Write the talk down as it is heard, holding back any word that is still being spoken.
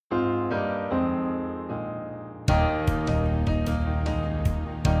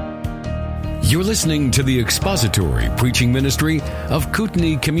You're listening to the expository preaching ministry of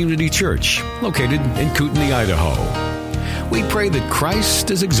Kootenai Community Church, located in Kootenai, Idaho. We pray that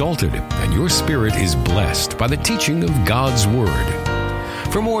Christ is exalted and your spirit is blessed by the teaching of God's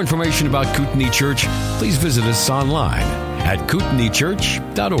Word. For more information about Kootenai Church, please visit us online at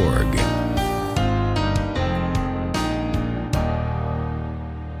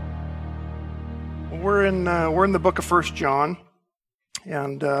kootenaichurch.org. We're in the book of 1 John,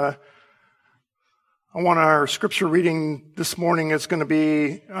 and I want our scripture reading this morning is going to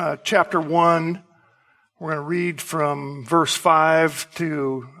be chapter 1. We're going to read from verse 5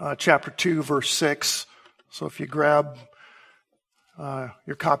 to chapter 2, verse 6. So if you grab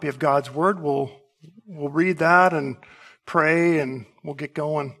your copy of God's Word, we'll read that and pray, and we'll get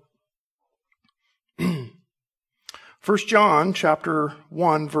going. 1 John chapter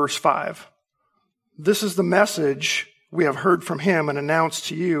 1, verse 5. This is the message we have heard from him and announced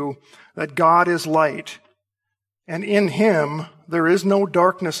to you, that God is light, and in him there is no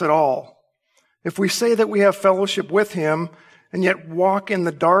darkness at all. If we say that we have fellowship with him and yet walk in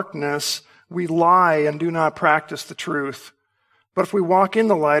the darkness, we lie and do not practice the truth. But if we walk in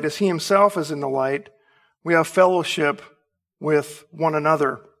the light as he himself is in the light, we have fellowship with one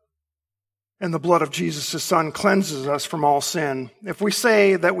another. And the blood of Jesus, his Son, cleanses us from all sin. If we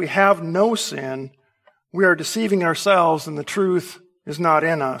say that we have no sin, we are deceiving ourselves and the truth is not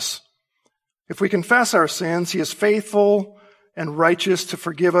in us. If we confess our sins, he is faithful and righteous to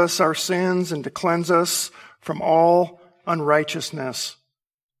forgive us our sins and to cleanse us from all unrighteousness.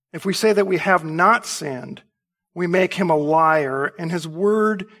 If we say that we have not sinned, we make him a liar, and his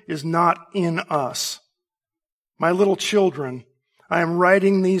word is not in us. My little children, I am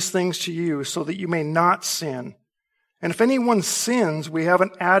writing these things to you so that you may not sin. And if anyone sins, we have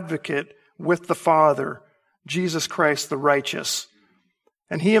an advocate with the Father, Jesus Christ the righteous.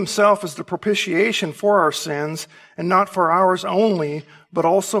 And he himself is the propitiation for our sins, and not for ours only, but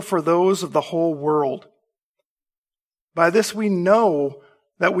also for those of the whole world. By this we know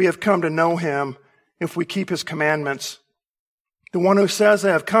that we have come to know him, if we keep his commandments. The one who says,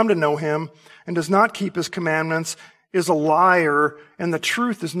 I have come to know him, and does not keep his commandments, is a liar, and the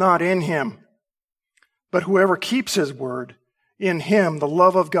truth is not in him. But whoever keeps his word, in him the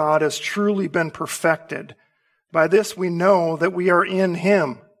love of God has truly been perfected. By this we know that we are in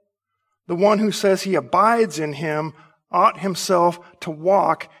him. The one who says he abides in him ought himself to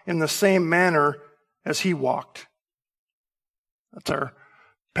walk in the same manner as he walked. That's our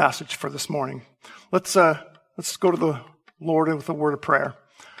passage for this morning. Let's go to the Lord with a word of prayer.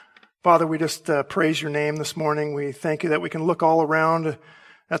 Father, we just praise your name this morning. We thank you that we can look all around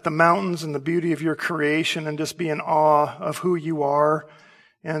at the mountains and the beauty of your creation and just be in awe of who you are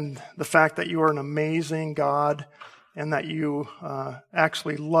and the fact that you are an amazing God and that you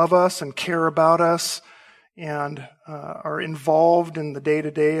actually love us and care about us and are involved in the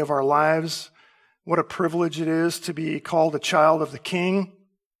day-to-day of our lives. What a privilege it is to be called a child of the King.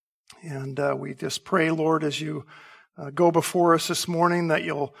 And we just pray, Lord, as you go before us this morning, that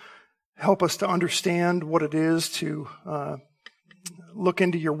you'll help us to understand what it is to look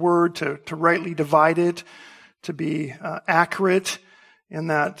into your word, to rightly divide it, to be accurate, and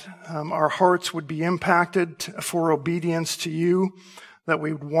that our hearts would be impacted for obedience to you, that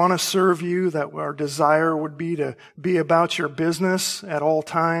we would want to serve you, that our desire would be to be about your business at all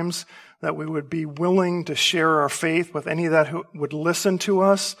times, that we would be willing to share our faith with any that would listen to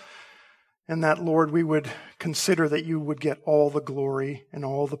us, and that, Lord, we would consider that you would get all the glory and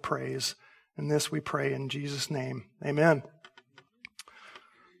all the praise. And this we pray in Jesus' name. Amen.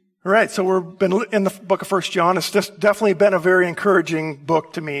 All right, so we've been in the book of 1 John. It's just definitely been a very encouraging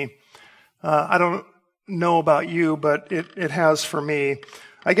book to me. I don't know about you, but it has for me.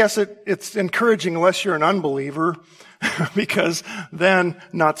 I guess it's encouraging unless you're an unbeliever, because then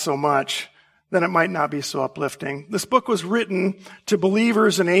not so much. Then it might not be so uplifting. This book was written to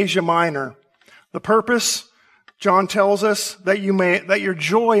believers in Asia Minor. The purpose, John tells us, that your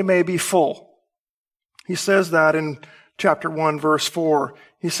joy may be full. He says that in chapter 1, verse 4.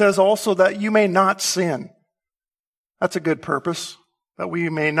 He says also that you may not sin. That's a good purpose, that we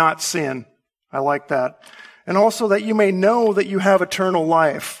may not sin. I like that. And also that you may know that you have eternal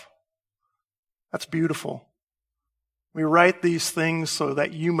life. That's beautiful. We write these things so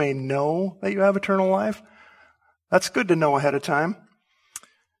that you may know that you have eternal life. That's good to know ahead of time.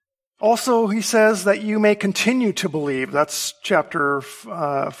 Also, he says that you may continue to believe. That's chapter,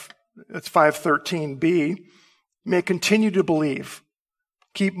 it's 5:13b. May continue to believe.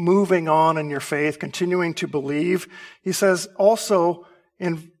 Keep moving on in your faith, continuing to believe. He says also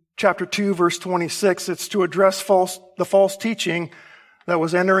in chapter 2, verse 26, it's to address the false teaching that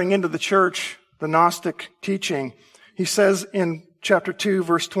was entering into the church the Gnostic teaching. He says in chapter 2,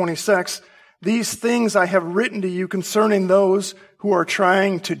 verse 26, "These things I have written to you concerning those who are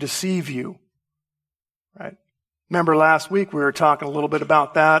trying to deceive you." Right? Remember last week we were talking a little bit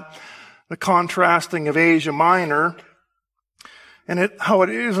about that, the contrasting of Asia Minor, and how it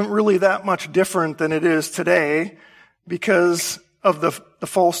isn't really that much different than it is today because of the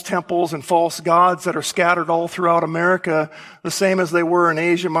false temples and false gods that are scattered all throughout America, the same as they were in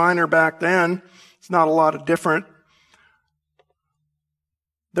Asia Minor back then. It's not a lot of different.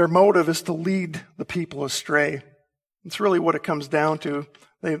 Their motive is to lead the people astray. It's really what it comes down to.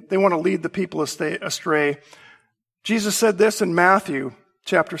 They want to lead the people astray. Jesus said this in Matthew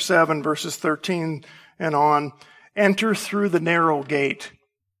chapter 7, verses 13 and on, "Enter through the narrow gate.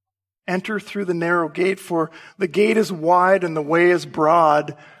 Enter through the narrow gate, for the gate is wide and the way is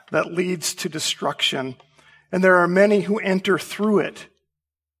broad that leads to destruction. And there are many who enter through it.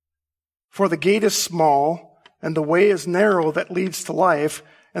 For the gate is small and the way is narrow that leads to life,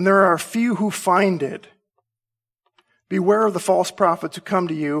 and there are few who find it. Beware of the false prophets who come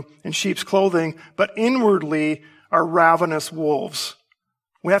to you in sheep's clothing, but inwardly are ravenous wolves."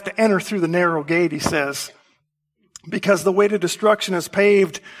 We have to enter through the narrow gate, he says, because the way to destruction is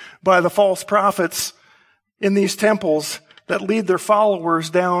paved by the false prophets in these temples that lead their followers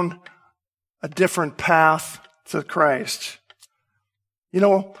down a different path to Christ. You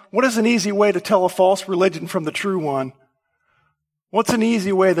know, what is an easy way to tell a false religion from the true one? What's an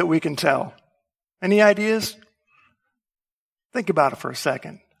easy way that we can tell? Any ideas? Think about it for a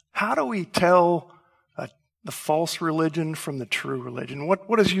second. How do we tell the false religion from the true religion?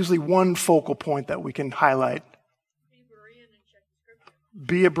 What is usually one focal point that we can highlight?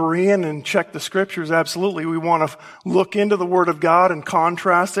 Be a Berean and check the scriptures. Absolutely. We want to look into the Word of God and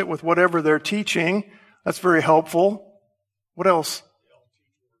contrast it with whatever they're teaching. That's very helpful. What else?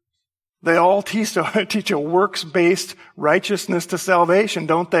 They all teach a works-based righteousness to salvation,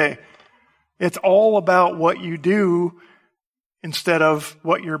 don't they? It's all about what you do instead of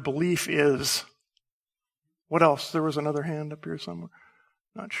what your belief is. What else? There was another hand up here somewhere.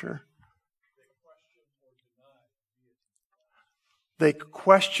 Not sure. They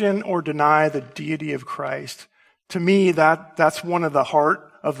question or deny the deity of Christ. To me, that's one of the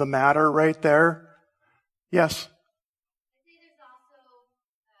heart of the matter right there. Yes? I think there's also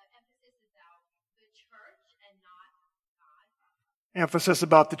emphasis about the church and not God. Emphasis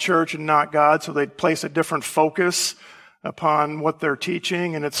about the church and not God, so they place a different focus upon what they're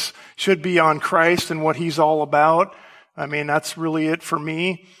teaching, and it should be on Christ and what He's all about. I mean, that's really it for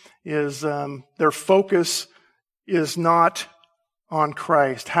me, is their focus is not on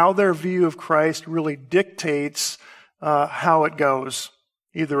Christ. How their view of Christ really dictates how it goes.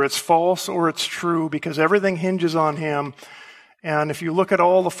 Either it's false or it's true, because everything hinges on Him. And if you look at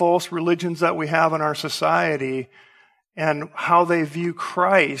all the false religions that we have in our society and how they view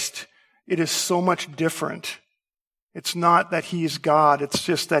Christ, it is so much different. It's not that He's God. It's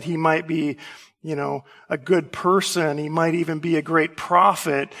just that He might be, a good person. He might even be a great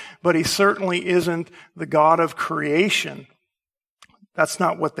prophet, but He certainly isn't the God of creation. That's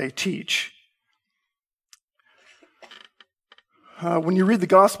not what they teach. When you read the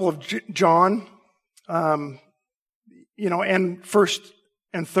Gospel of John, and 1st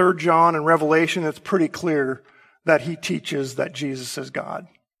and 3rd John and Revelation, it's pretty clear that he teaches that Jesus is God.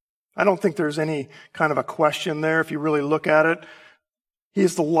 I don't think there's any kind of a question there if you really look at it. He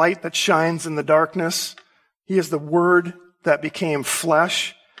is the light that shines in the darkness. He is the Word that became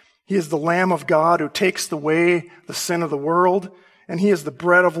flesh. He is the Lamb of God who takes away the sin of the world. And He is the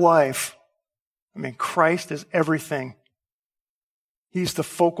bread of life. I mean, Christ is everything. He's the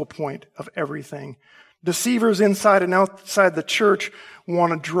focal point of everything. Deceivers inside and outside the church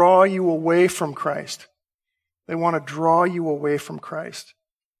want to draw you away from Christ. They want to draw you away from Christ.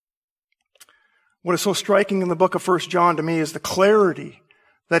 What is so striking in the book of 1 John to me is the clarity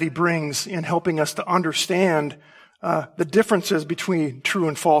that he brings in helping us to understand the differences between true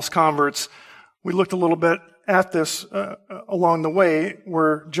and false converts. We looked a little bit at this along the way,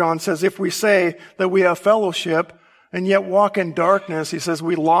 where John says, if we say that we have fellowship and yet walk in darkness, he says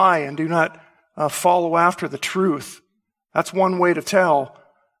we lie and do not follow after the truth. That's one way to tell.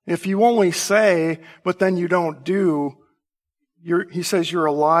 If you only say, but then you don't do, he says you're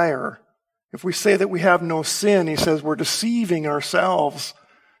a liar. If we say that we have no sin, he says we're deceiving ourselves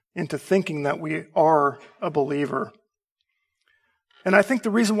into thinking that we are a believer. And I think the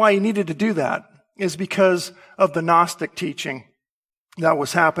reason why he needed to do that is because of the Gnostic teaching that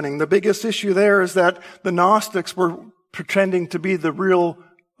was happening. The biggest issue there is that the Gnostics were pretending to be the real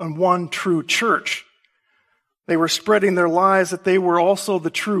and one true church. They were spreading their lies that they were also the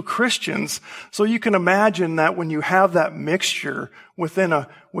true Christians. So you can imagine that when you have that mixture within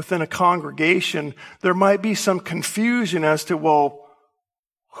a congregation, there might be some confusion as to, well,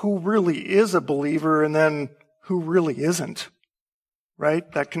 who really is a believer and then who really isn't,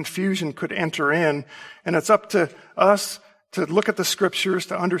 right? That confusion could enter in, and it's up to us to look at the scriptures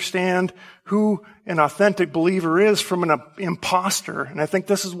to understand who an authentic believer is from an imposter. And I think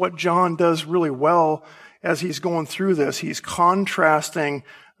this is what John does really well as he's going through this. He's contrasting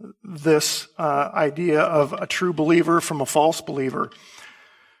this idea of a true believer from a false believer.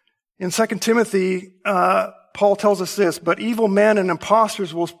 In 2 Timothy, Paul tells us this, but evil men and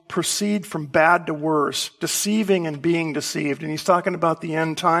impostors will proceed from bad to worse, deceiving and being deceived. And he's talking about the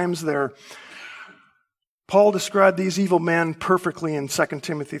end times there. Paul described these evil men perfectly in 2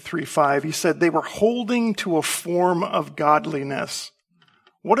 Timothy 3:5. He said they were holding to a form of godliness.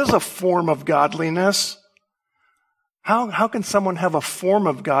 What is a form of godliness? How can someone have a form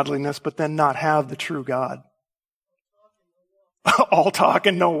of godliness but then not have the true God? All talk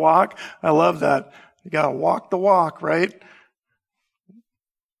and no walk. I love that. You got to walk the walk, right?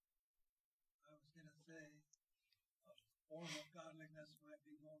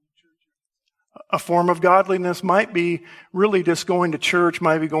 A form of godliness might be really just going to church,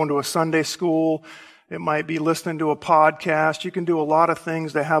 might be going to a Sunday school. It might be listening to a podcast. You can do a lot of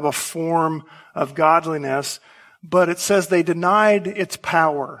things to have a form of godliness, but it says they denied its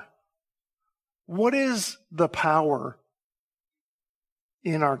power. What is the power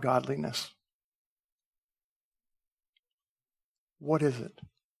in our godliness? What is it?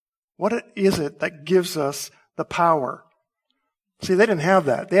 What is it that gives us the power? See, they didn't have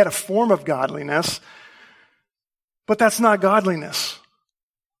that. They had a form of godliness, but that's not godliness.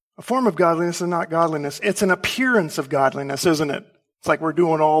 A form of godliness is not godliness. It's an appearance of godliness, isn't it? It's like we're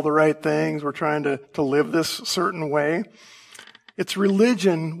doing all the right things. We're trying to live this certain way. It's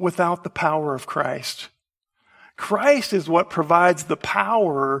religion without the power of Christ. Christ is what provides the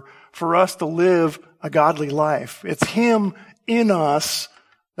power for us to live a godly life. It's Him in us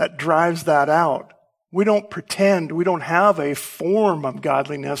that drives that out. We don't pretend. We don't have a form of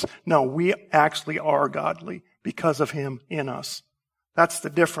godliness. No, we actually are godly because of Him in us. That's the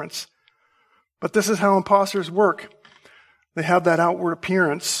difference. But this is how imposters work. They have that outward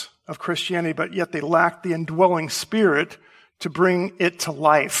appearance of Christianity, but yet they lack the indwelling Spirit to bring it to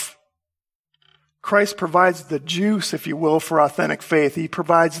life. Christ provides the juice, if you will, for authentic faith. He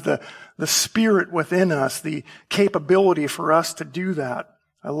provides the Spirit within us, the capability for us to do that.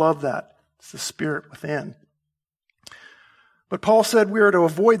 I love that. It's the Spirit within. But Paul said we are to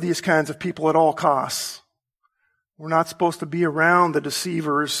avoid these kinds of people at all costs. We're not supposed to be around the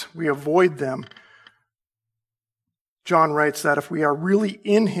deceivers. We avoid them. John writes that if we are really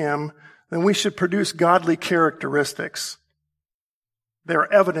in Him, then we should produce godly characteristics.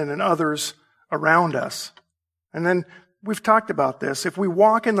 They're evident in others around us. And then we've talked about this. If we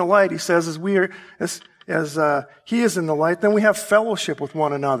walk in the light, he says, as He is in the light, then we have fellowship with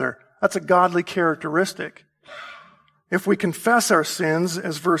one another. That's a godly characteristic. If we confess our sins,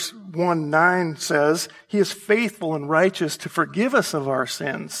 as verse 1:9 says, He is faithful and righteous to forgive us of our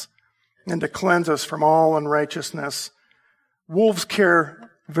sins and to cleanse us from all unrighteousness. Wolves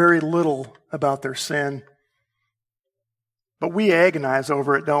care very little about their sin, but we agonize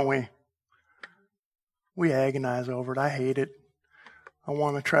over it, don't we? We agonize over it. I hate it. I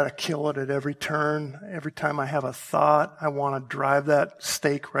want to try to kill it at every turn. Every time I have a thought, I want to drive that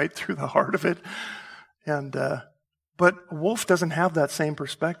stake right through the heart of it. But a wolf doesn't have that same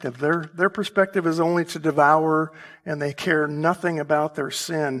perspective. Their perspective is only to devour, and they care nothing about their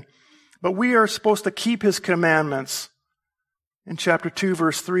sin. But we are supposed to keep His commandments. In chapter 2,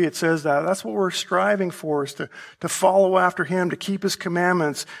 verse 3, it says that. That's what we're striving for, is to follow after Him, to keep His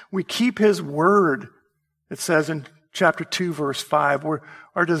commandments. We keep His word. It says in chapter 2, verse 5, where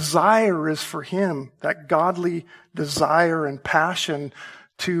our desire is for Him, that godly desire and passion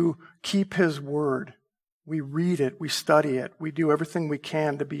to keep His word. We read it, we study it, we do everything we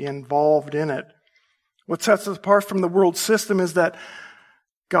can to be involved in it. What sets us apart from the world system is that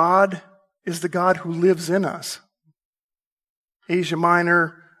God is the God who lives in us. Asia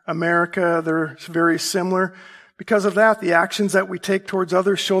Minor, America, they're very similar. Because of that, the actions that we take towards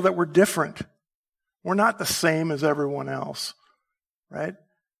others show that we're different. We're not the same as everyone else, right?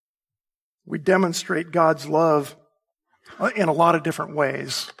 We demonstrate God's love in a lot of different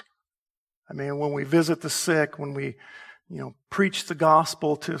ways. I mean, when we visit the sick, when we, preach the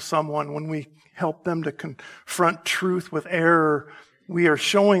gospel to someone, when we help them to confront truth with error, we are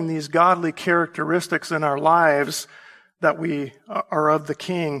showing these godly characteristics in our lives that we are of the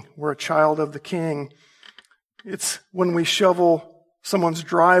King. We're a child of the King. It's when we shovel someone's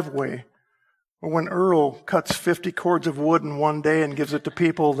driveway, or when Earl cuts 50 cords of wood in one day and gives it to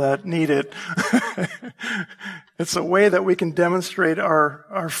people that need it. It's a way that we can demonstrate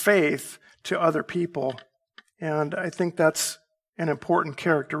our faith to other people. And I think that's an important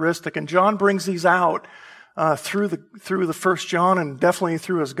characteristic. And John brings these out through the First John and definitely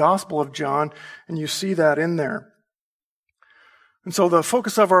through his Gospel of John, and you see that in there. And so the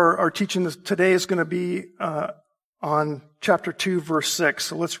focus of our teaching today is going to be on chapter 2, verse 6.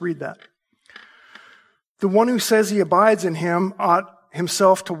 So let's read that. The one who says he abides in him ought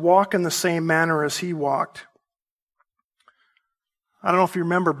himself to walk in the same manner as he walked. I don't know if you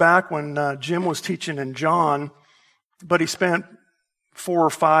remember back when Jim was teaching in John, but he spent 4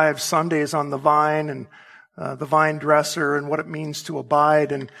 or 5 Sundays on the vine and the vine dresser and what it means to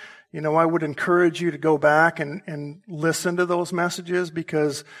abide. And, I would encourage you to go back and listen to those messages,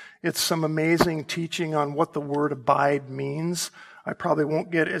 because it's some amazing teaching on what the word abide means. I probably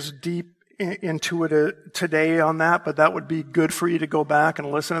won't get as deep into it today on that, but that would be good for you to go back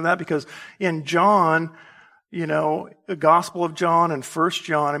and listen to that, because in John, the Gospel of John and First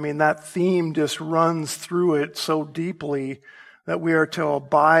John, that theme just runs through it so deeply that we are to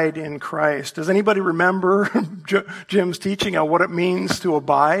abide in Christ. Does anybody remember Jim's teaching on what it means to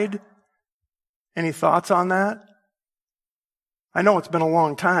abide? Any thoughts on that? I know it's been a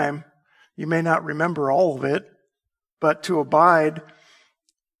long time. You may not remember all of it, but to abide,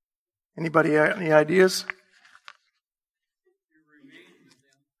 anybody any ideas?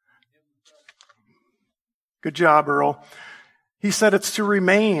 Good job, Earl. He said it's to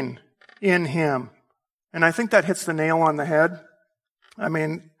remain in him. And I think that hits the nail on the head.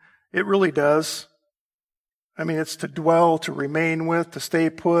 It really does. It's to dwell, to remain with, to stay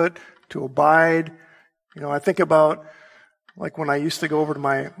put, to abide. I think about, like when I used to go over to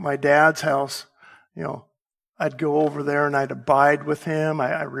my dad's house, I'd go over there and I'd abide with him.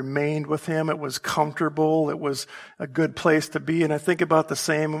 I remained with him. It was comfortable. It was a good place to be. And I think about the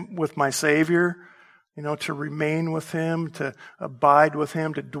same with my Savior, to remain with him, to abide with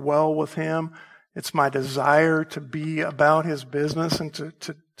him, to dwell with him. It's my desire to be about his business and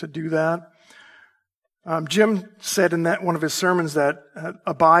to do that. Jim said in one of his sermons that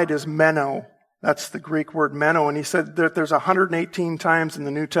abide is meno. That's the Greek word meno. And he said that there's 118 times in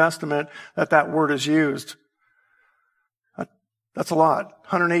the New Testament that word is used. That's a lot.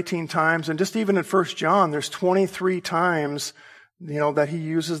 118 times. And just even in 1 John, there's 23 times, that he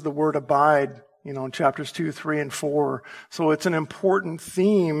uses the word abide, in chapters 2, 3, and 4. So it's an important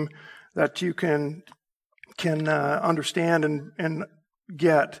theme that you can understand and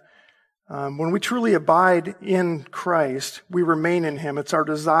get. When we truly abide in Christ, we remain in him. It's our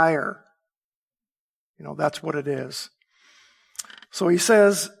desire. That's what it is. So he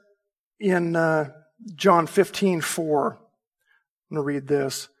says in John 15:4, I'm going to read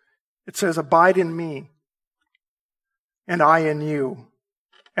this. It says, "Abide in me, and I in you.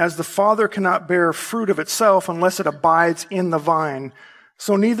 As the Father cannot bear fruit of itself unless it abides in the vine,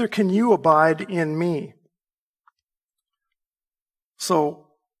 so neither can you abide in me." So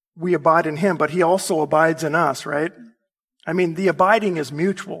we abide in him, but he also abides in us, right? The abiding is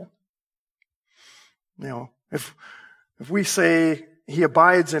mutual. If we say he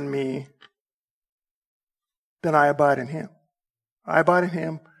abides in me, then I abide in him. I abide in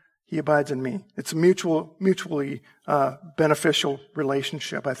him, he abides in me. It's a mutually beneficial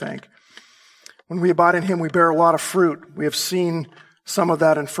relationship, I think. When we abide in him, we bear a lot of fruit. We have seen some of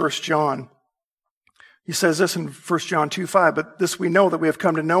that in 1 John. He says this in 1 John 2:5, "But this we know, that we have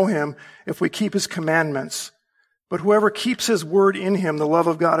come to know him if we keep his commandments. But whoever keeps his word in him, the love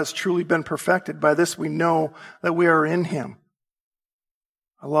of God has truly been perfected. By this we know that we are in him."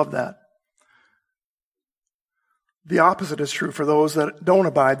 I love that. The opposite is true for those that don't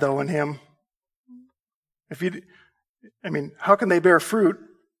abide, though, in him. How can they bear fruit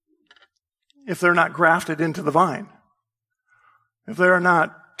if they're not grafted into the vine? If they're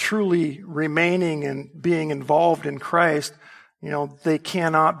not truly remaining and being involved in Christ, they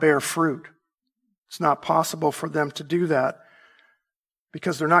cannot bear fruit. It's not possible for them to do that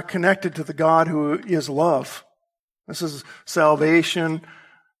because they're not connected to the God who is love. This is salvation,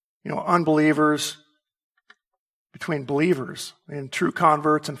 unbelievers between believers and true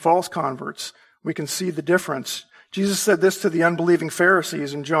converts and false converts. We can see the difference. Jesus said this to the unbelieving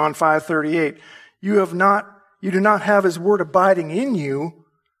Pharisees in John 5:38. You do not have his word abiding in you,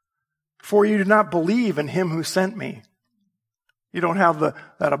 for you do not believe in him who sent me. You don't have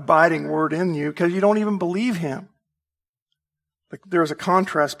that abiding word in you because you don't even believe him. There's a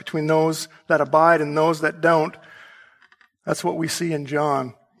contrast between those that abide and those that don't. That's what we see in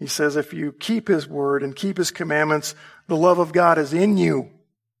John. He says, if you keep his word and keep his commandments, the love of God is in you.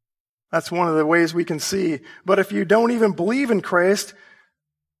 That's one of the ways we can see. But if you don't even believe in Christ,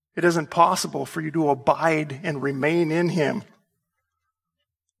 it isn't possible for you to abide and remain in him.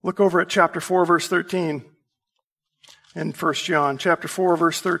 Look over at chapter 4, verse 13 in 1 John. Chapter 4,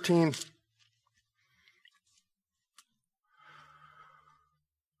 verse 13.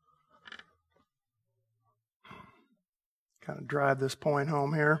 Kind of drive this point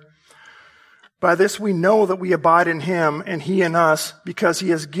home here. By this we know that we abide in him and he in us, because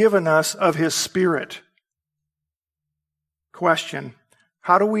he has given us of his Spirit. Question: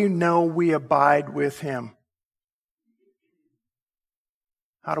 how do we know we abide with him?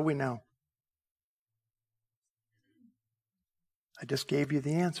 How do we know? I just gave you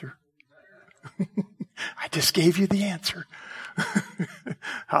the answer. I just gave you the answer.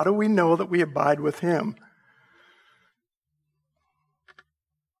 How do we know that we abide with him?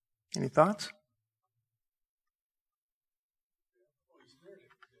 Any thoughts?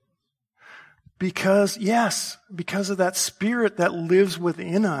 Because of that Spirit that lives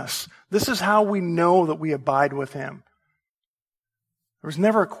within us. This is how we know that we abide with him. There was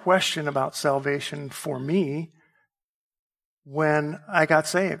never a question about salvation for me when I got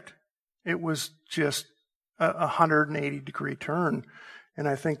saved. It was just a 180-degree turn. And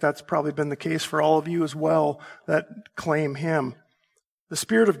I think that's probably been the case for all of you as well that claim him. The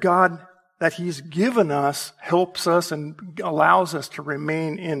Spirit of God that he's given us helps us and allows us to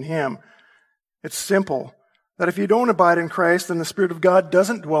remain in him. It's simple. That if you don't abide in Christ, then the Spirit of God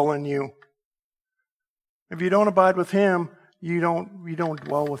doesn't dwell in you. If you don't abide with him, you don't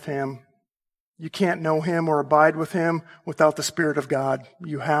dwell with him. You can't know him or abide with him without the Spirit of God.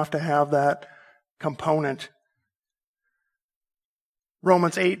 You have to have that component.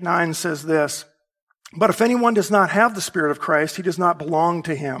 Romans 8:9 says this, but if anyone does not have the Spirit of Christ, he does not belong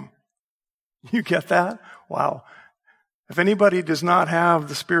to him. You get that? Wow. If anybody does not have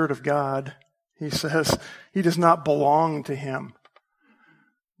the Spirit of God, he says he does not belong to him.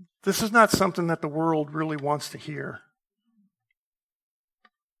 This is not something that the world really wants to hear.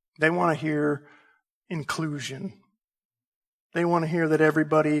 They want to hear inclusion. They want to hear that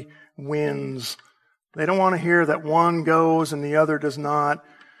everybody wins. They don't want to hear that one goes and the other does not.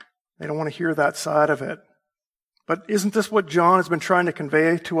 They don't want to hear that side of it. But isn't this what John has been trying to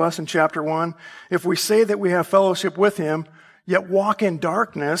convey to us in chapter 1? If we say that we have fellowship with him, yet walk in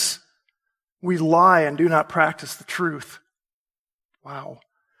darkness, we lie and do not practice the truth. Wow.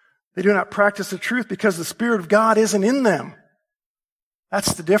 They do not practice the truth because the Spirit of God isn't in them.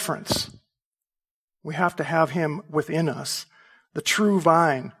 That's the difference. We have to have him within us, the true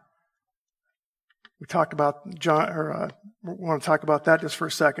vine. We talked about we want to talk about that just for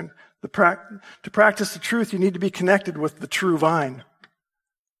a second. To practice the truth, you need to be connected with the true vine,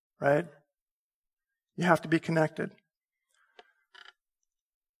 right? You have to be connected.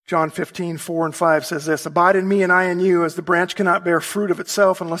 John 15:4-5 says this, abide in me and I in you, as the branch cannot bear fruit of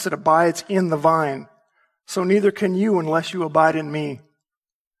itself unless it abides in the vine. So neither can you unless you abide in me.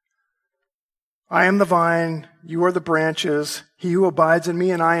 I am the vine, you are the branches. He who abides in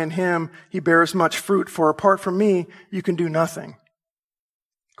me and I in him, he bears much fruit, for apart from me, you can do nothing.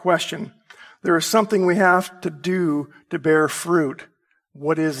 Question. There is something we have to do to bear fruit.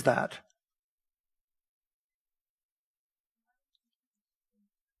 What is that?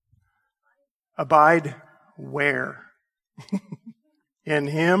 Abide where? In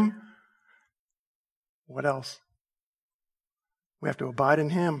him? What else? We have to abide in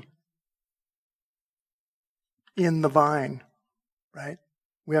him. In the vine, right?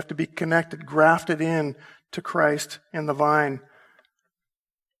 We have to be connected, grafted in to Christ in the vine.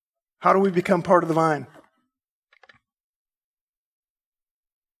 How do we become part of the vine?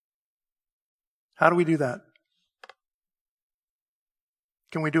 How do we do that?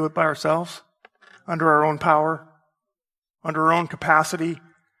 Can we do it by ourselves? Under our own power? Under our own capacity?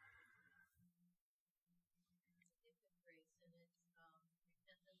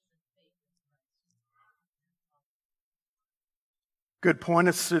 Good point.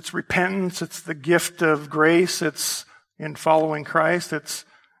 It's repentance. It's the gift of grace. It's in following Christ. It's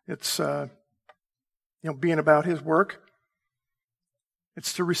being about his work.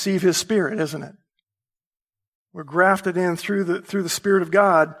 It's to receive his Spirit, isn't it? We're grafted in through the Spirit of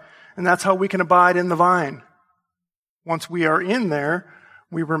God, and that's how we can abide in the vine. Once we are in there,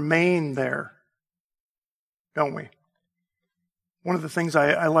 we remain there, don't we? One of the things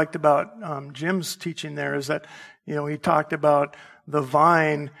I liked about Jim's teaching there is that, he talked about the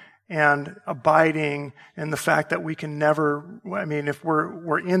vine and abiding and the fact that we can never, if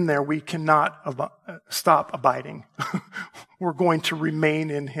we're in there, we cannot stop abiding. we're going to remain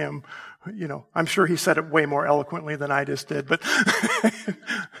in him. I'm sure he said it way more eloquently than I just did, but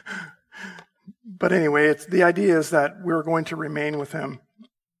but anyway, the idea is that we're going to remain with him.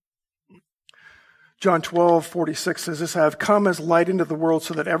 John 12:46 says this, I have come as light into the world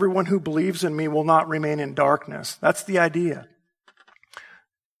so that everyone who believes in me will not remain in darkness. That's the idea.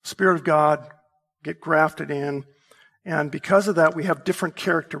 Spirit of God, get grafted in. And because of that, we have different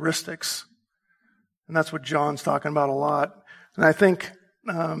characteristics. And that's what John's talking about a lot. And I think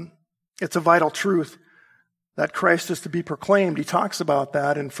it's a vital truth that Christ is to be proclaimed. He talks about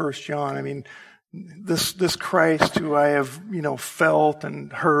that in 1 John. I mean, this Christ who I have, felt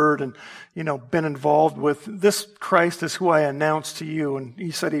and heard and, been involved with, this Christ is who I announce to you. And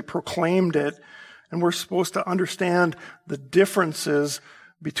he said he proclaimed it. And we're supposed to understand the differences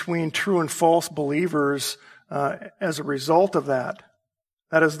between true and false believers as a result of that.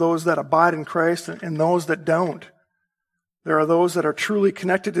 That is those that abide in Christ and those that don't. There are those that are truly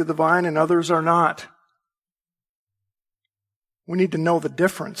connected to the vine and others are not. We need to know the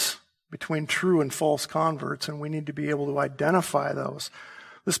difference between true and false converts, and we need to be able to identify those.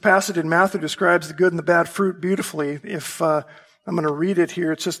 This passage in Matthew describes the good and the bad fruit beautifully. If I'm going to read it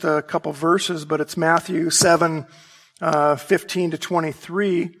here, it's just a couple verses, but it's Matthew 7:15 to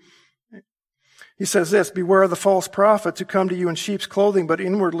 23. He says this, beware of the false prophets who come to you in sheep's clothing, but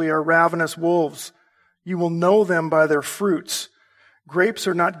inwardly are ravenous wolves. You will know them by their fruits. Grapes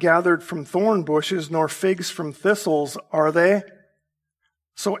are not gathered from thorn bushes, nor figs from thistles, are they?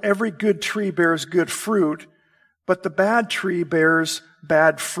 So every good tree bears good fruit, but the bad tree bears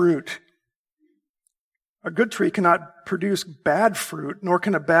bad fruit. A good tree cannot produce bad fruit, nor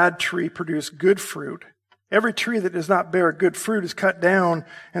can a bad tree produce good fruit. Every tree that does not bear good fruit is cut down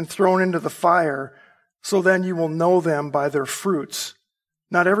and thrown into the fire. So then you will know them by their fruits.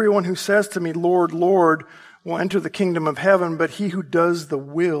 Not everyone who says to me, Lord, Lord, will enter the kingdom of heaven, but he who does the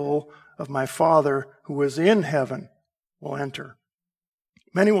will of my Father who is in heaven will enter.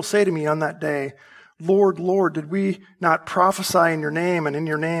 Many will say to me on that day, Lord, Lord, did we not prophesy in your name, and in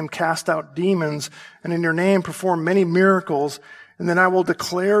your name cast out demons, and in your name perform many miracles? And then I will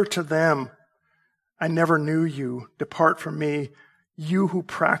declare to them, I never knew you. Depart from me, you who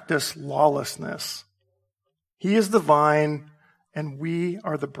practice lawlessness. He is the vine, and we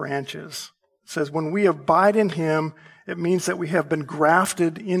are the branches. It says when we abide in him, it means that we have been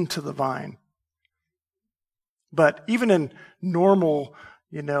grafted into the vine. But even in normal,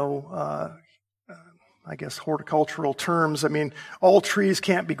 I guess horticultural terms, all trees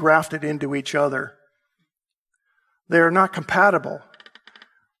can't be grafted into each other. They are not compatible.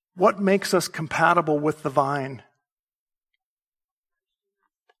 What makes us compatible with the vine?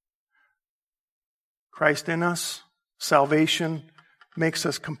 Christ in us, salvation makes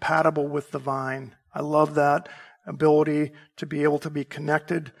us compatible with the vine. I love that ability to be able to be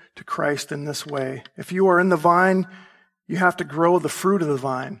connected to Christ in this way. If you are in the vine, you have to grow the fruit of the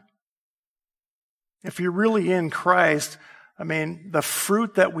vine. If you're really in Christ, the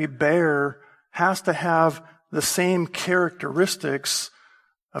fruit that we bear has to have the same characteristics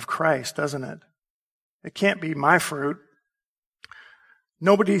of Christ, doesn't it? It can't be my fruit.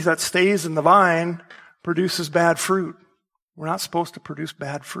 Nobody that stays in the vine produces bad fruit. We're not supposed to produce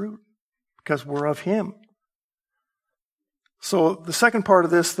bad fruit because we're of him. So the second part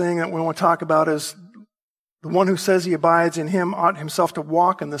of this thing that we want to talk about is the one who says he abides in him ought himself to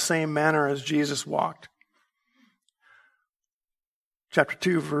walk in the same manner as Jesus walked. Chapter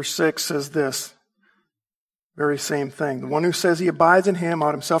 2, verse 6 says this, very same thing. The one who says he abides in him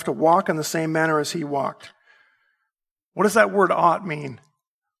ought himself to walk in the same manner as he walked. What does that word ought mean?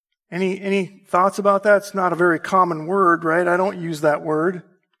 Any thoughts about that? It's not a very common word, right? I don't use that word.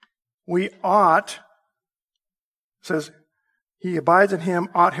 We ought, says, he abides in him,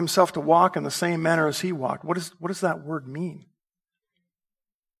 ought himself to walk in the same manner as he walked. What does that word mean?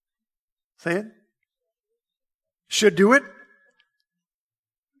 Say it. Should do it?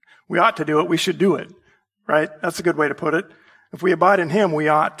 We ought to do it. We should do it. Right? That's a good way to put it. If we abide in him, we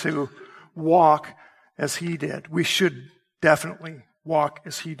ought to walk as he did. We should definitely walk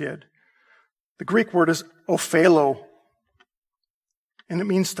as he did. The Greek word is ophelo, and it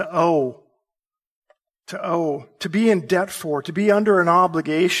means to owe. To owe, to be in debt for, to be under an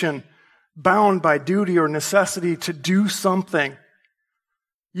obligation, bound by duty or necessity to do something.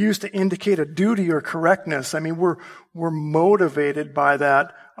 Used to indicate a duty or correctness. We're motivated by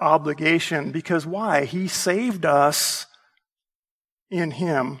that obligation because why? He saved us in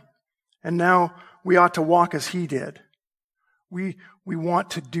him, and now we ought to walk as he did. We want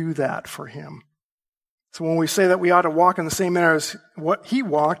to do that for him. So when we say that we ought to walk in the same manner as what he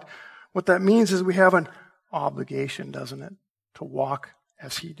walked, what that means is we have an obligation, doesn't it? to walk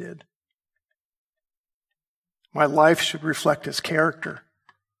as he did. My life should reflect his character.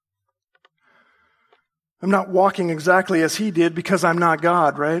 I'm not walking exactly as he did because I'm not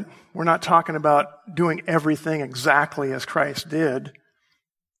God, right? We're not talking about doing everything exactly as Christ did,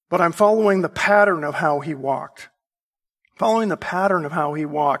 but I'm following the pattern of how he walked. Following the pattern of how he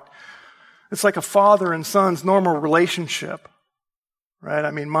walked. It's like a father and son's normal relationship, right?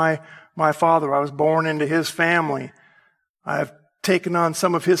 I mean, my father, I was born into his family. I've taken on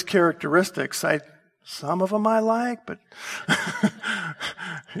some of his characteristics. Some of them I like, but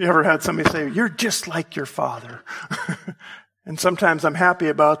you ever had somebody say, "You're just like your father"? And sometimes I'm happy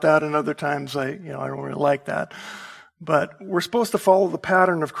about that, and other times I don't really like that. But we're supposed to follow the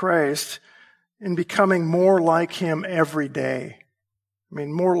pattern of Christ in becoming more like him every day. I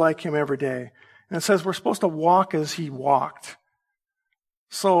mean, more like him every day. And it says we're supposed to walk as he walked.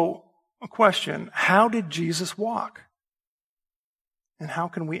 So, a question, how did Jesus walk? And how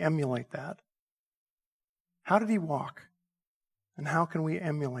can we emulate that? How did he walk? And how can we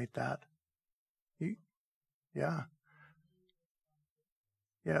emulate that?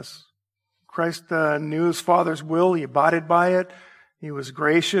 Yes. Christ knew his Father's will. He abided by it. He was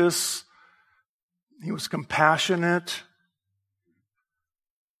gracious. He was compassionate.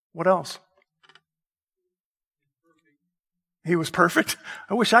 What else? He was perfect.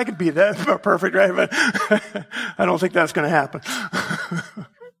 I wish I could be that perfect, right? But I don't think that's going to happen.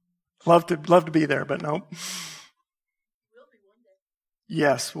 Love to be there, but no.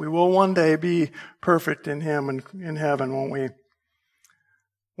 Yes, we will one day be perfect in him and in heaven, won't we?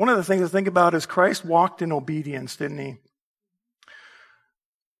 One of the things to think about is Christ walked in obedience, didn't he?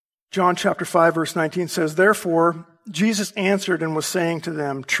 John chapter 5, verse 19 says, "Therefore, Jesus answered and was saying to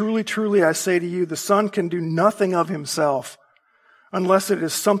them, 'Truly, truly, I say to you, the Son can do nothing of himself, unless it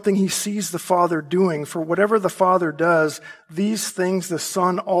is something he sees the Father doing. For whatever the Father does, these things the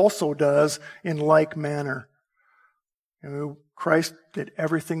Son also does in like manner.'" Christ did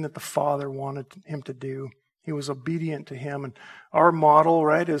everything that the Father wanted him to do. He was obedient to him. And our model,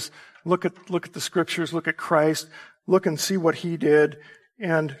 right, is look at the scriptures, look at Christ, look and see what he did,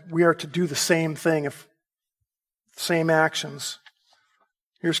 and we are to do the same thing, same actions.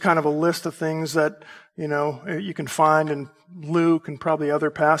 Here's kind of a list of things that, you can find in Luke and probably other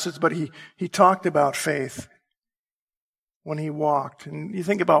passages, but he talked about faith when he walked. And you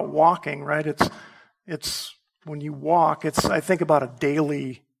think about walking, right? It's when you walk, I think about a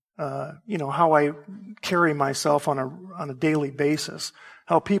daily, how I carry myself on a daily basis,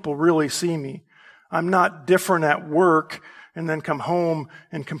 how people really see me. I'm not different at work and then come home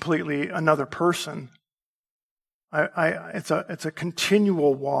and completely another person. It's a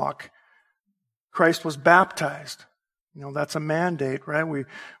continual walk. Christ was baptized. That's a mandate, right?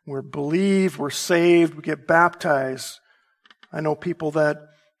 We're believed, we're saved, we get baptized. I know people that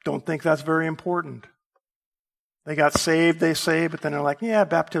don't think that's very important. They got saved, they say, but then they're like, yeah,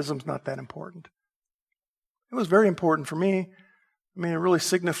 baptism's not that important. It was very important for me. I mean, it really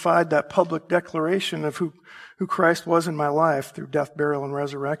signified that public declaration of who Christ was in my life through death, burial, and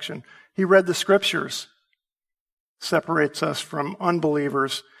resurrection. He read the scriptures, separates us from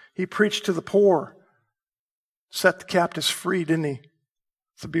unbelievers. He preached to the poor, set the captives free, didn't he?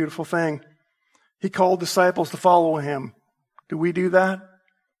 It's a beautiful thing. He called disciples to follow him. Do we do that?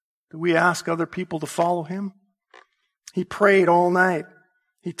 Do we ask other people to follow him? He prayed all night.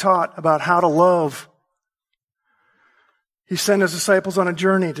 He taught about how to love. He sent his disciples on a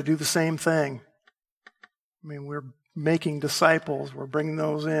journey to do the same thing. I mean, we're making disciples. We're bringing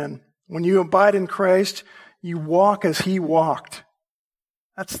those in. When you abide in Christ, you walk as he walked.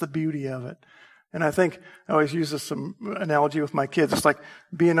 That's the beauty of it. And I think I always use this analogy with my kids. It's like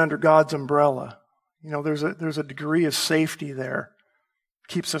being under God's umbrella. There's a degree of safety there.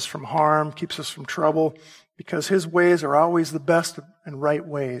 Keeps us from harm, keeps us from trouble, because his ways are always the best and right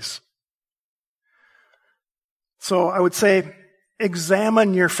ways. So I would say,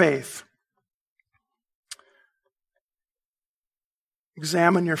 examine your faith.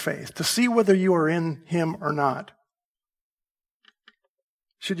 Examine your faith to see whether you are in him or not.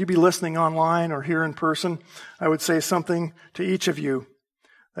 Should you be listening online or here in person, I would say something to each of you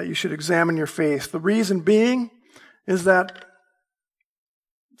that you should examine your faith. The reason being is that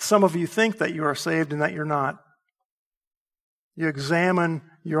some of you think that you are saved and that you're not. You examine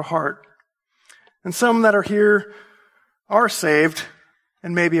your heart. And some that are here are saved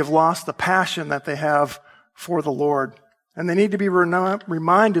and maybe have lost the passion that they have for the Lord. And they need to be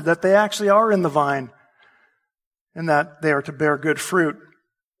reminded that they actually are in the vine and that they are to bear good fruit.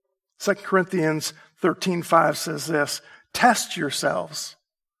 2 Corinthians 13:5 says this, "Test yourselves.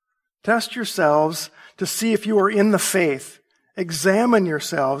 Test yourselves to see if you are in the faith. Examine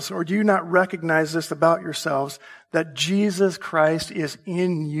yourselves, or do you not recognize this about yourselves, that Jesus Christ is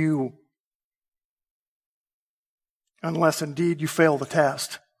in you? Unless indeed you fail the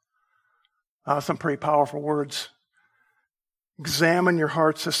test. Some pretty powerful words. Examine your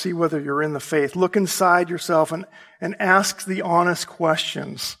hearts to see whether you're in the faith. Look inside yourself and ask the honest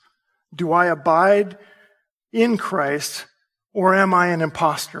questions. Do I abide in Christ, or am I an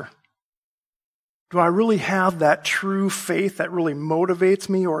imposter? Do I really have that true faith that really motivates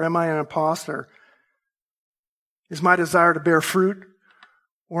me, or am I an imposter? Is my desire to bear fruit,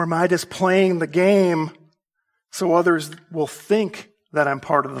 or am I just playing the game so others will think that I'm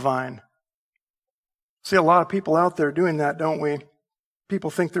part of the vine? See a lot of people out there doing that, don't we?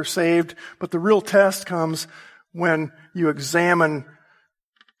 People think they're saved, but the real test comes when you examine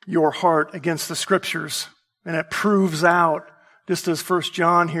your heart against the Scriptures, and it proves out, just as 1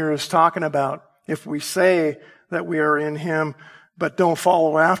 John here is talking about. If we say that we are in Him, but don't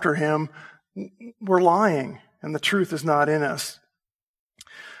follow after Him, we're lying, and the truth is not in us.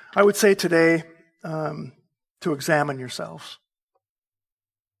 I would say today to examine yourselves,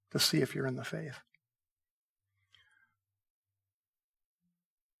 to see if you're in the faith.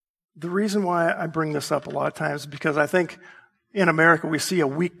 The reason why I bring this up a lot of times is because I think in America we see a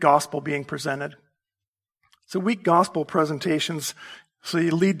weak gospel being presented. So weak gospel presentations, so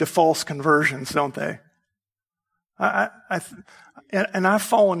you lead to false conversions, don't they? And I've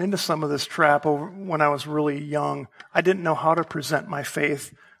fallen into some of this trap when I was really young. I didn't know how to present my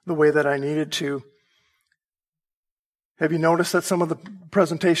faith the way that I needed to. Have you noticed that some of the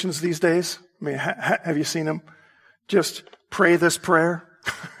presentations these days, I mean, have you seen them? Just pray this prayer.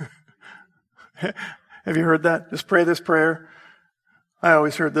 Have you heard that? Just pray this prayer. I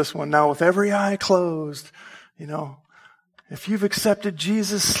always heard this one. Now with every eye closed, if you've accepted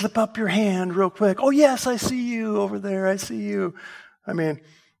Jesus, slip up your hand real quick. Oh yes, I see you over there. I see you. I mean,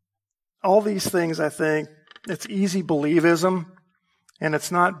 all these things, I think, it's easy believism, and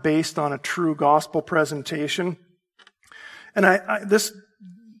it's not based on a true gospel presentation. And this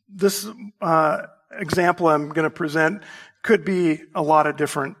example I'm going to present could be a lot of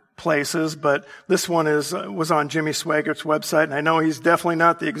different places, but this one was on Jimmy Swaggart's website, and I know he's definitely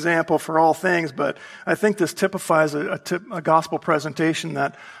not the example for all things, but I think this typifies a gospel presentation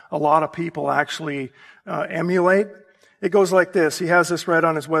that a lot of people actually emulate. It goes like this. He has this right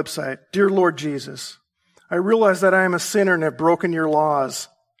on his website. Dear Lord Jesus, I realize that I am a sinner and have broken your laws.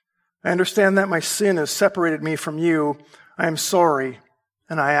 I understand that my sin has separated me from you. I am sorry,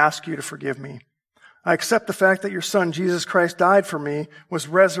 and I ask you to forgive me. I accept the fact that your Son, Jesus Christ, died for me, was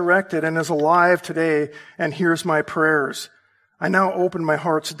resurrected, and is alive today, and hears my prayers. I now open my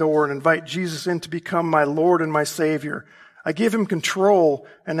heart's door and invite Jesus in to become my Lord and my Savior. I give Him control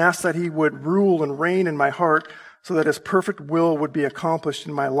and ask that He would rule and reign in my heart so that His perfect will would be accomplished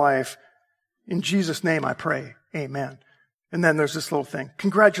in my life. In Jesus' name I pray. Amen. And then there's this little thing.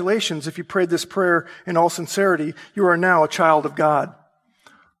 Congratulations, if you prayed this prayer in all sincerity, you are now a child of God.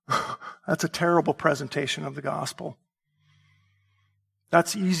 That's a terrible presentation of the gospel.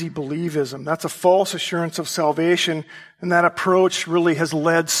 That's easy believism. That's a false assurance of salvation. And that approach really has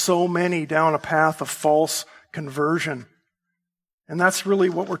led so many down a path of false conversion. And that's really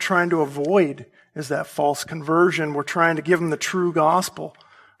what we're trying to avoid, is that false conversion. We're trying to give them the true gospel.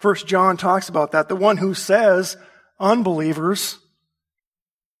 1 John talks about that. The one who says unbelievers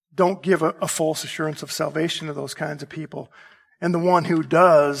don't give a false assurance of salvation to those kinds of people. And the one who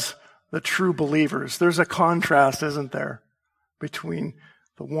does, the true believers. There's a contrast, isn't there, between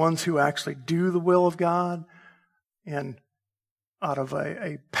the ones who actually do the will of God and out of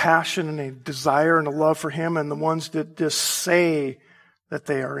a passion and a desire and a love for Him, and the ones that just say that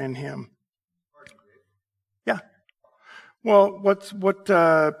they are in Him. Yeah. Well, what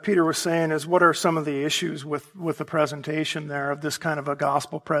Peter was saying is, what are some of the issues with the presentation there of this kind of a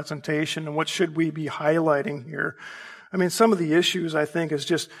gospel presentation, and what should we be highlighting here? I mean, some of the issues, I think, is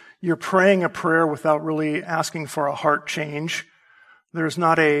just you're praying a prayer without really asking for a heart change. There's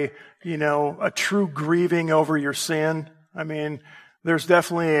not a true grieving over your sin. I mean, there's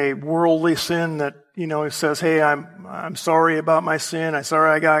definitely a worldly sin that, it says, hey, I'm sorry about my sin. I'm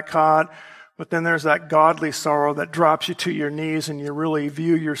sorry I got caught. But then there's that godly sorrow that drops you to your knees and you really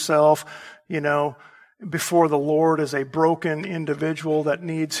view yourself, before the Lord as a broken individual that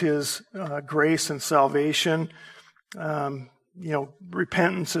needs His grace and salvation.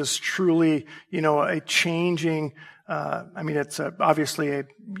 Repentance is truly, a changing, it's obviously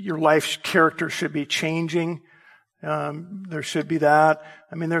your life's character should be changing. There should be that.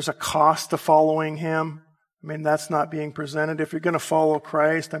 There's a cost to following Him. That's not being presented. If you're going to follow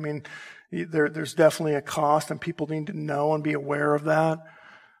Christ, There's definitely a cost, and people need to know and be aware of that.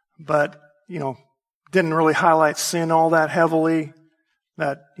 But, didn't really highlight sin all that heavily,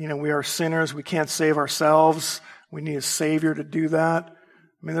 that, we are sinners. We can't save ourselves. We need a Savior to do that.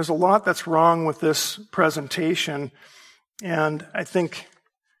 I mean, there's a lot that's wrong with this presentation. And I think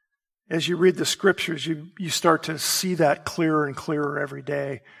as you read the scriptures, you start to see that clearer and clearer every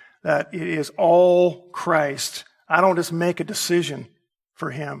day, that it is all Christ. I don't just make a decision for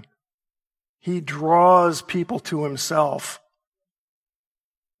him. He draws people to himself.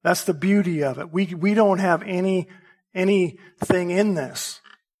 That's the beauty of it. We don't have anything in this.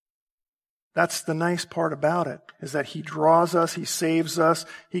 That's the nice part about it, is that he draws us, he saves us,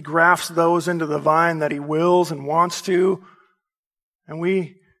 he grafts those into the vine that he wills and wants to, and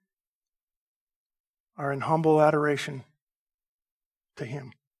we are in humble adoration to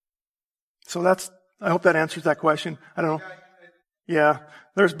him. So I hope that answers that question. I don't know. Yeah,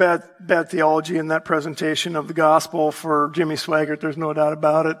 there's bad theology in that presentation of the gospel for Jimmy Swaggart. There's no doubt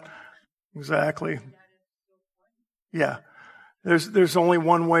about it. Exactly. Yeah. There's only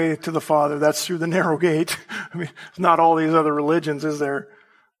one way to the Father. That's through the narrow gate. I mean, it's not all these other religions, is there?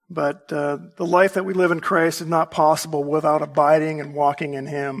 But the life that we live in Christ is not possible without abiding and walking in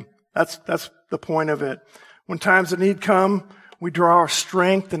him. That's the point of it. When times of need come, we draw our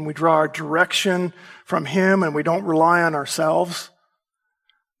strength and we draw our direction from him, and we don't rely on ourselves.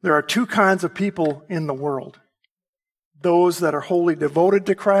 There are two kinds of people in the world. Those that are wholly devoted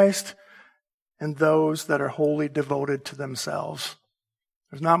to Christ and those that are wholly devoted to themselves.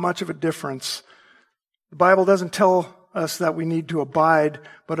 There's not much of a difference. The Bible doesn't tell us that we need to abide,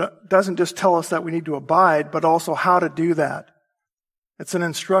 but it doesn't just tell us that we need to abide, but also how to do that. It's an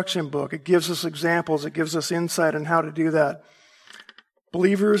instruction book. It gives us examples. It gives us insight on how to do that.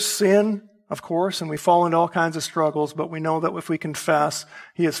 Believers sin, of course, and we fall into all kinds of struggles, but we know that if we confess,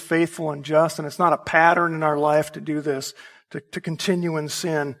 he is faithful and just, and it's not a pattern in our life to do this, to continue in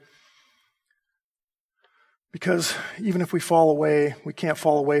sin. Because even if we fall away, we can't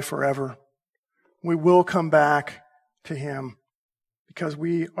fall away forever. We will come back to him because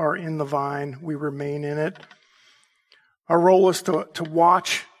we are in the vine. We remain in it. Our role is to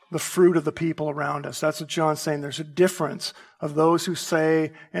watch the fruit of the people around us. That's what John's saying. There's a difference of those who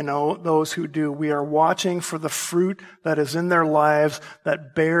say and those who do. We are watching for the fruit that is in their lives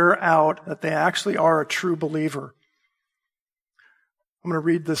that bear out that they actually are a true believer. I'm going to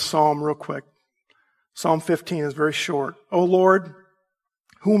read this psalm real quick. Psalm 15 is very short. O Lord,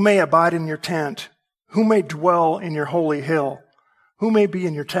 who may abide in your tent? Who may dwell in your holy hill? Who may be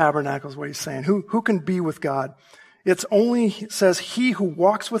in your tabernacle is what he's saying. Who can be with God? It's only, it says, he who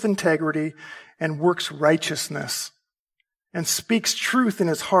walks with integrity and works righteousness and speaks truth in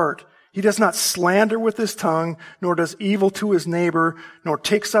his heart. He does not slander with his tongue, nor does evil to his neighbor, nor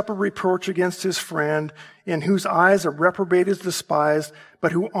takes up a reproach against his friend, in whose eyes a reprobate is despised,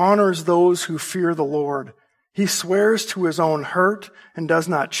 but who honors those who fear the Lord. He swears to his own hurt and does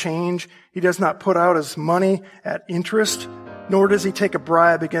not change. He does not put out his money at interest, nor does he take a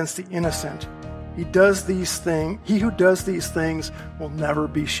bribe against the innocent. He who does these things will never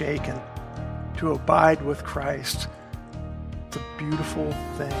be shaken. To abide with Christ, it's a beautiful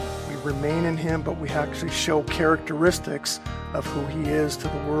thing. We remain in him, but we actually show characteristics of who he is to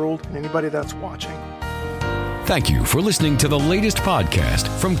the world and anybody that's watching. Thank you for listening to the latest podcast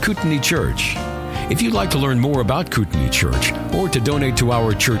from Kootenai Church. If you'd like to learn more about Kootenai Church or to donate to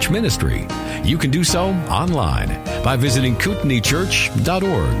our church ministry, you can do so online by visiting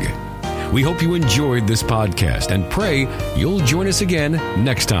kootenaichurch.org. We hope you enjoyed this podcast and pray you'll join us again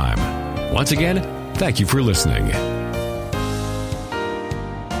next time. Once again, thank you for listening.